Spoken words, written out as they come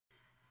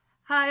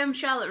Hi, I'm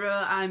Charlotte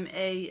Rowe. I'm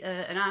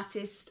an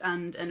artist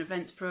and an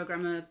events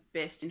programmer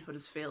based in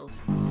Huddersfield.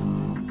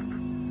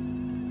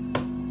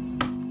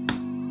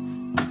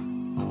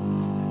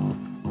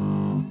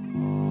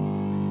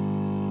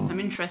 I'm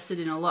interested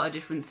in a lot of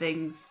different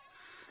things.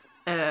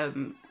 I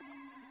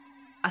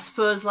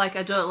suppose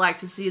I don't like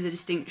to see the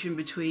distinction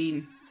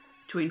between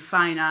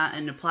fine art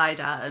and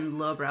applied art and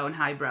lowbrow and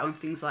highbrow and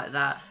things like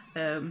that.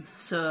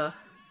 So,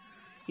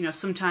 you know,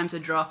 sometimes I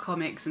draw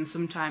comics and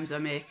sometimes I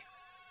make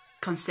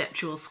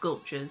conceptual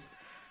sculptures,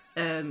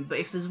 but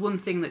if there's one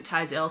thing that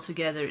ties it all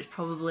together, it's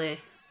probably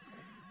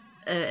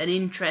an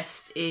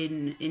interest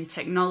in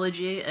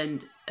technology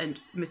and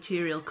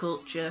material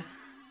culture,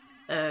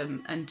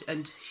 and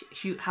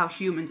how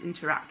humans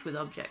interact with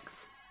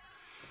objects.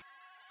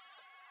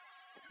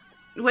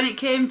 When it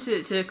came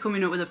to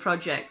coming up with a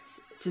project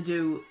to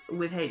do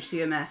with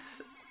HCMF,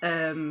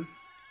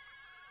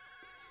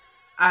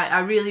 I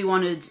really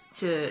wanted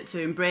to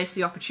embrace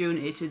the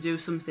opportunity to do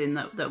something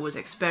that was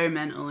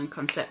experimental and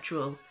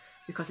conceptual,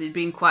 because it'd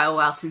been quite a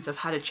while since I've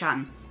had a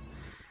chance.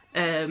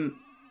 And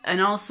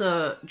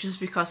also just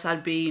because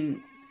I'd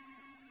been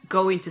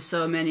going to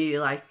so many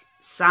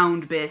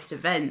sound-based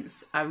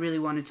events, I really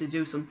wanted to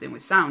do something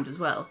with sound as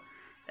well.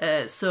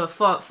 So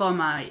for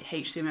my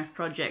HCMF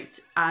project,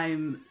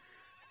 I'm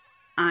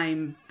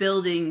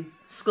building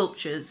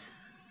sculptures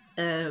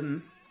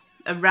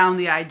around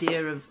the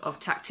idea of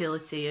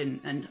tactility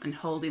and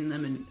holding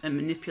them and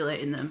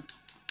manipulating them.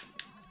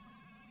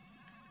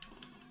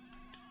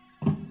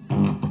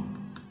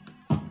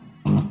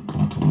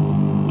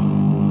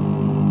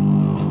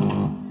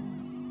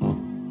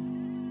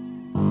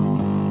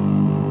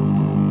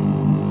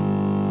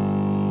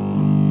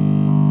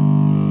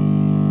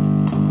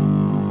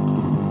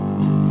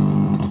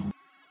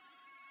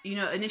 You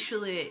know,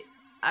 initially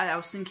I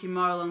was thinking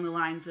more along the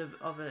lines of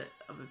a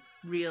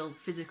real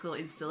physical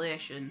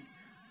installation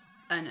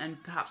and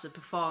perhaps a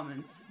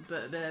performance,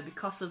 but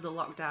because of the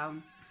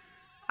lockdown,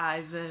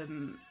 I've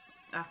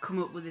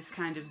come up with this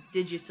kind of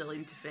digital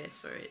interface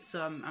for it.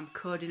 So I'm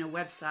coding a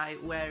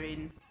website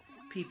wherein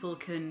people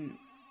can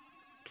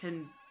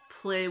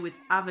play with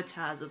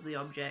avatars of the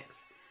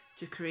objects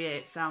to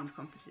create sound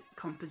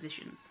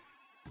compositions.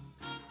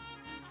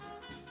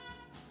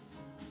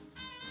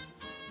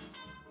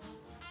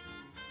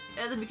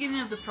 At the beginning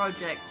of the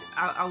project,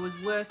 I was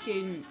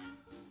working.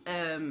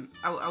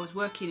 I was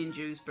working in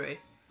Dewsbury,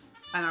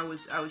 and I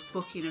was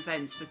booking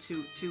events for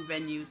two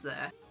venues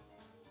there.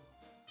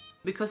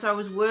 Because I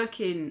was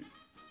working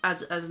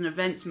as an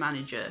events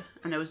manager,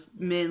 and I was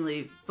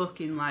mainly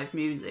booking live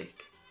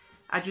music,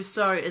 I just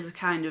saw it as a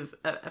kind of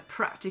a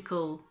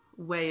practical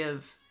way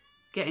of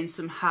getting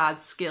some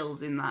hard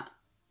skills in that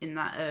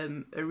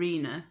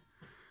arena.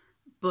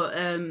 But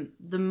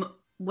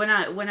when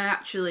I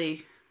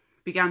actually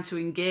began to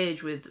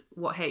engage with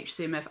what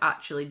HCMF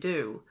actually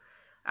do,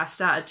 I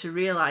started to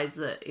realise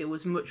that it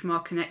was much more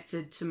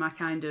connected to my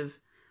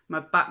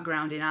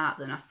background in art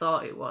than I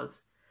thought it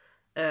was.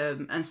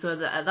 And so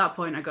at that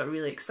point I got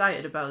really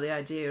excited about the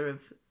idea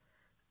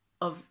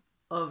of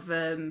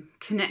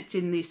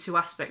connecting these two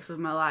aspects of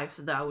my life,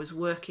 that I was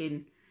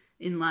working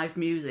in live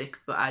music,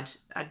 but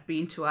I'd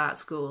been to art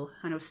school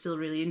and I was still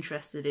really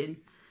interested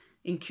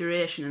in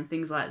curation and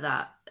things like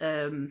that.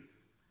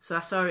 So I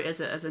saw it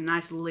as a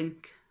nice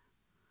link